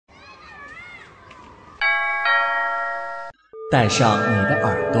带上你的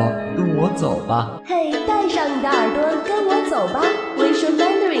耳朵，跟我走吧。嘿，带上你的耳朵，跟我走吧。微说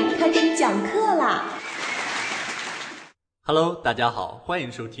Mandarin 开始讲课啦。Hello， 大家好，欢迎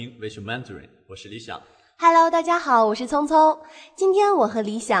收听微说 Mandarin， 我是李想。Hello， 大家好，我是聪聪。今天我和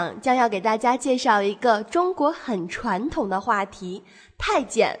李想将要给大家介绍一个中国很传统的话题——太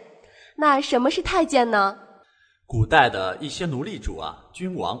监。那什么是太监呢？古代的一些奴隶主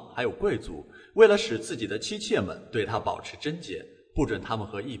君王还有贵族，为了使自己的妻妾们对他保持贞洁，不准他们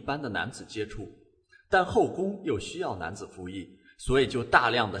和一般的男子接触。但后宫又需要男子服役，所以就大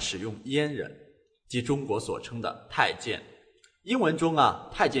量的使用阉人，即中国所称的太监。英文中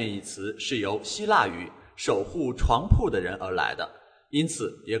太监一词是由希腊语守护床铺的人而来的，因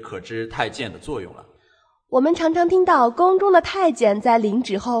此也可知太监的作用了。我们常常听到宫中的太监在领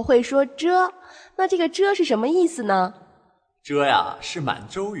旨后会说遮，那这个遮是什么意思呢？遮是满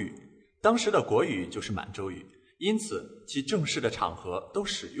洲语，当时的国语就是满洲语，因此其正式的场合都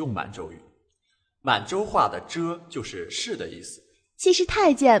使用满洲语。满洲话的遮就是是的意思。其实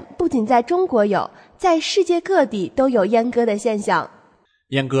太监不仅在中国有，在世界各地都有阉割的现象。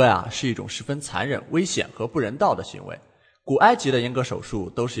阉割是一种十分残忍、危险和不人道的行为。古埃及的阉割手术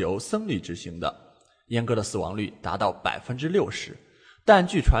都是由僧侣执行的，阉割的死亡率达到 60%， 但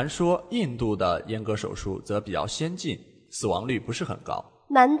据传说印度的阉割手术则比较先进，死亡率不是很高。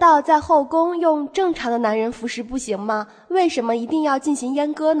难道在后宫用正常的男人服侍不行吗？为什么一定要进行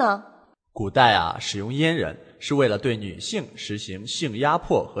阉割呢？古代使用阉人是为了对女性实行性压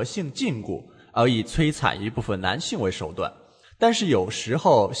迫和性禁锢，而以摧残一部分男性为手段，但是有时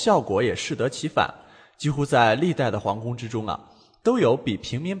候效果也适得其反。几乎在历代的皇宫之中都有比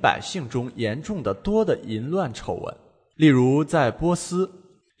平民百姓中严重的多的淫乱丑闻。例如在波斯，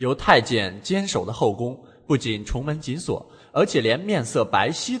由太监坚守的后宫不仅重门紧锁，而且连面色白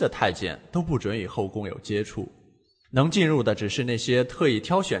皙的太监都不准与后宫有接触，能进入的只是那些特意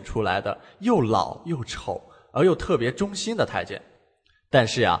挑选出来的又老又丑而又特别忠心的太监。但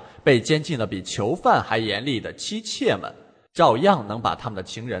是被监禁了比囚犯还严厉的妻妾们，照样能把他们的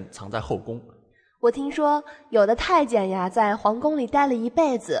情人藏在后宫。我听说有的太监在皇宫里待了一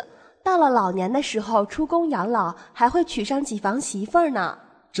辈子，到了老年的时候出宫养老，还会娶上几房媳妇儿呢。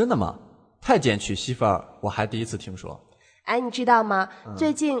真的吗？太监娶媳妇儿我还第一次听说。你知道吗？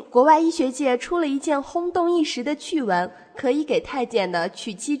最近国外医学界出了一件轰动一时的趣闻，可以给太监的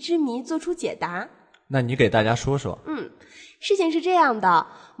娶妻之谜做出解答。那你给大家说说。事情是这样的，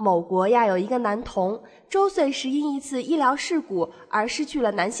某国有一个男童，周岁时因一次医疗事故而失去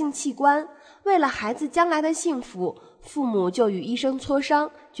了男性器官，为了孩子将来的幸福，父母就与医生磋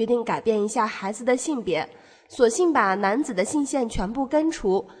商，决定改变一下孩子的性别，索性把男子的性腺全部根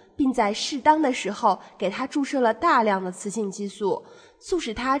除，并在适当的时候给他注射了大量的雌性激素，促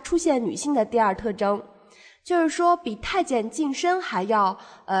使他出现女性的第二特征，就是说比太监晋升还要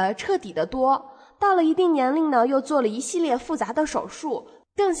彻底的多。到了一定年龄呢，又做了一系列复杂的手术，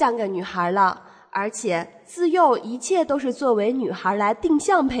更像个女孩了，而且自幼一切都是作为女孩来定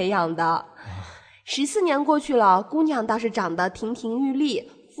向培养的。14年过去了，姑娘倒是长得亭亭玉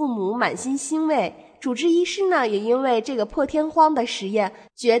立，父母满心欣慰。主治医师呢，也因为这个破天荒的实验，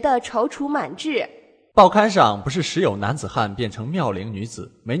觉得踌躇满志。报刊上不是时有男子汉变成妙龄女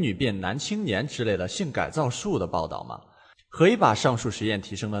子，美女变男青年之类的性改造术的报道吗？何以把上述实验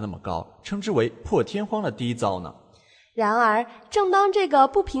提升得那么高，称之为破天荒的第一遭呢？然而，正当这个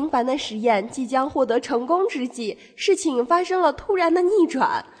不平凡的实验即将获得成功之际，事情发生了突然的逆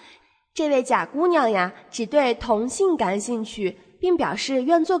转。这位假姑娘只对同性感兴趣，并表示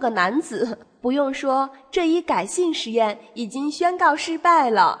愿做个男子。不用说，这一改性实验已经宣告失败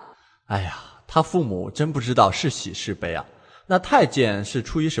了。他父母真不知道是喜是悲那太监是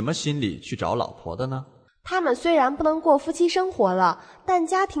出于什么心理去找老婆的呢？他们虽然不能过夫妻生活了，但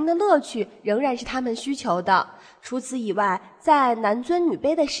家庭的乐趣仍然是他们需求的。除此以外，在男尊女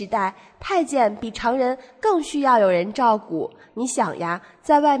卑的时代，太监比常人更需要有人照顾。你想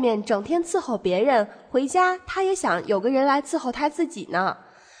在外面整天伺候别人，回家他也想有个人来伺候他自己呢。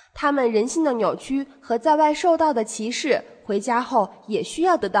他们人性的扭曲和在外受到的歧视，回家后也需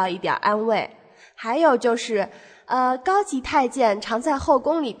要得到一点安慰。还有就是高级太监常在后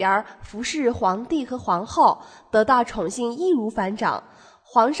宫里边服侍皇帝和皇后，得到宠幸易如反掌。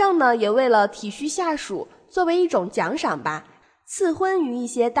皇上呢，也为了体恤下属，作为一种奖赏吧，赐婚于一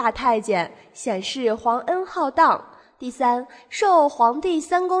些大太监，显示皇恩浩荡。第三，受皇帝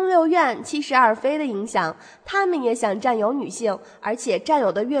3宫6院72妃的影响，他们也想占有女性，而且占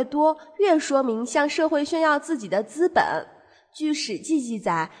有的越多，越说明向社会炫耀自己的资本。据《史记》记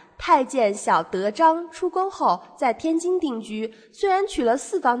载，太监小德章出宫后在天津定居，虽然娶了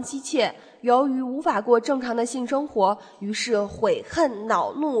4房妻妾，由于无法过正常的性生活，于是悔恨、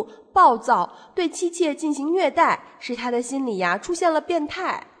恼怒、暴躁，对妻妾进行虐待，使他的心里出现了变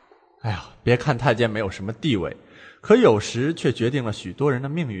态。哎呀，别看太监没有什么地位，可有时却决定了许多人的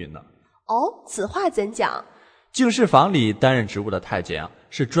命运呢。哦，此话怎讲？净室房里担任职务的太监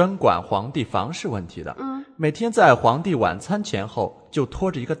是专管皇帝房事问题的。每天在皇帝晚餐前后就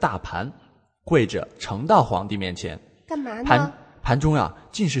拖着一个大盘，跪着呈到皇帝面前。干嘛呢？盘中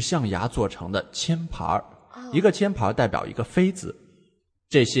尽是象牙做成的签盘，一个签盘代表一个妃子。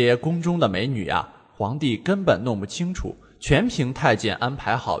这些宫中的美女皇帝根本弄不清楚，全凭太监安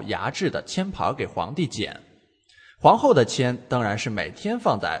排好牙制的签盘给皇帝剪。皇后的签当然是每天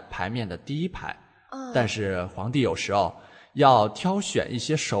放在牌面的第一排，但是皇帝有时要挑选一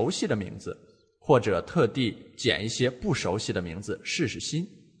些熟悉的名字，或者特地捡一些不熟悉的名字试试新。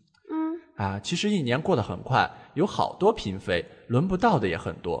其实一年过得很快，有好多嫔妃，轮不到的也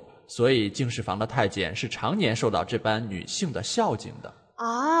很多，所以净室房的太监是常年受到这般女性的孝敬的。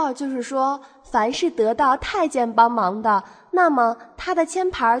就是说，凡是得到太监帮忙的，那么他的签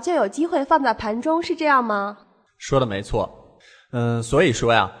盘就有机会放在盘中，是这样吗？说的没错。所以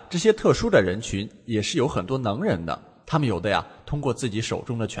说这些特殊的人群也是有很多能人的，他们有的通过自己手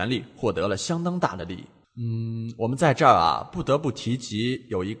中的权力获得了相当大的利益。我们在这儿不得不提及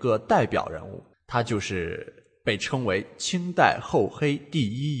有一个代表人物，他就是被称为清代后黑第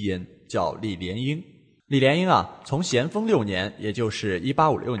一阴，叫李莲英。李莲英从咸丰6年，也就是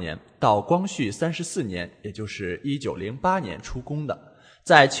1856年，到光绪34年，也就是1908年出宫的，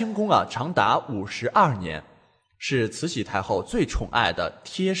在清宫长达52年，是慈禧太后最宠爱的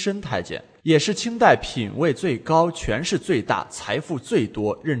贴身太监，也是清代品位最高、权势最大、财富最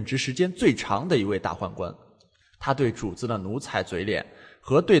多、任职时间最长的一位大宦官。他对主子的奴才嘴脸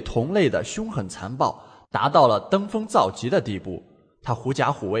和对同类的凶狠残暴达到了登峰造极的地步。他狐假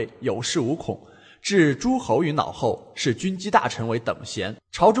虎威，有恃无恐，置诸侯于脑后，视军机大臣为等闲，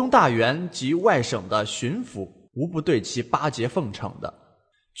朝中大员及外省的巡抚无不对其巴结奉承的。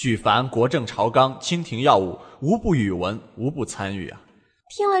举凡国政朝纲、清廷要务，无不与闻，无不参与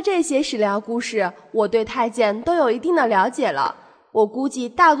听了这些史料故事，我对太监都有一定的了解了。我估计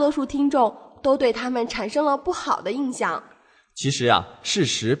大多数听众都对他们产生了不好的印象。其实事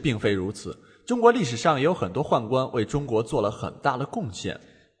实并非如此。中国历史上也有很多宦官为中国做了很大的贡献。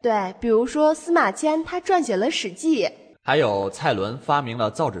对，比如说司马迁，他撰写了《史记》，还有蔡伦发明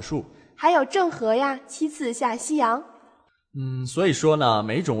了造纸术，还有郑和7次下西洋。所以说呢，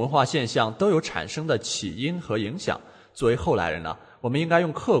每一种文化现象都有产生的起因和影响。作为后来人我们应该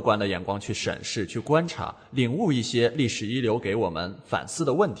用客观的眼光去审视、去观察、领悟一些历史遗留给我们反思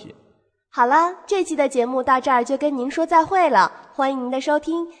的问题。好了，这期的节目到这儿就跟您说再会了，欢迎您的收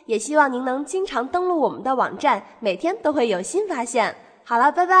听，也希望您能经常登录我们的网站，每天都会有新发现。好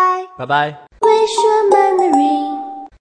了，拜拜。拜拜。为什么